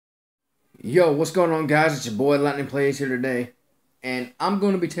Yo, what's going on, guys? It's your boy Lightning Plays here today, and I'm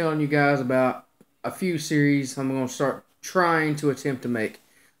going to be telling you guys about a few series I'm going to start trying to attempt to make.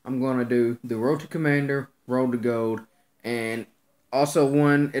 I'm going to do the Road to Commander, Road to Gold, and also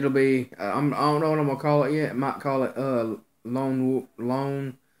one. It'll be I don't know what I'm gonna call it yet. I might call it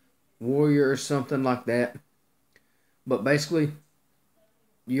Lone Warrior or something like that. But basically,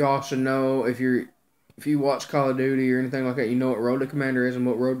 you all should know if you watch Call of Duty or anything like that, you know what Road to Commander is and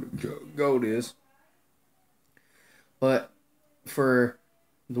what Road to Gold is. But for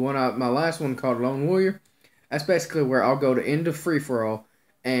my last one called Lone Warrior, that's basically where I'll go to end of free for all,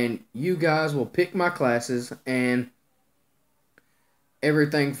 and you guys will pick my classes and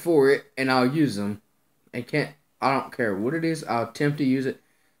everything for it, and I'll use them. I don't care what it is. I'll attempt to use it,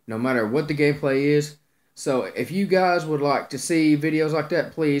 no matter what the gameplay is. So if you guys would like to see videos like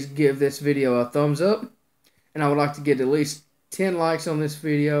that, please give this video a thumbs up, and I would like to get at least 10 likes on this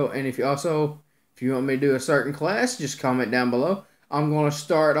video. And if you want me to do a certain class, just comment down below. I'm going to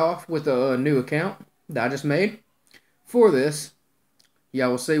start off with a new account that I just made for this.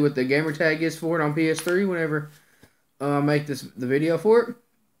 Y'all will see what the gamer tag is for it on PS3 whenever I make the video for it.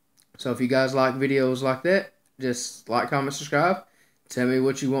 So if you guys like videos like that, just like, comment, subscribe. Tell me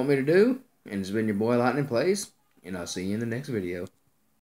what you want me to do. And it's been your boy Lightning Plays, and I'll see you in the next video.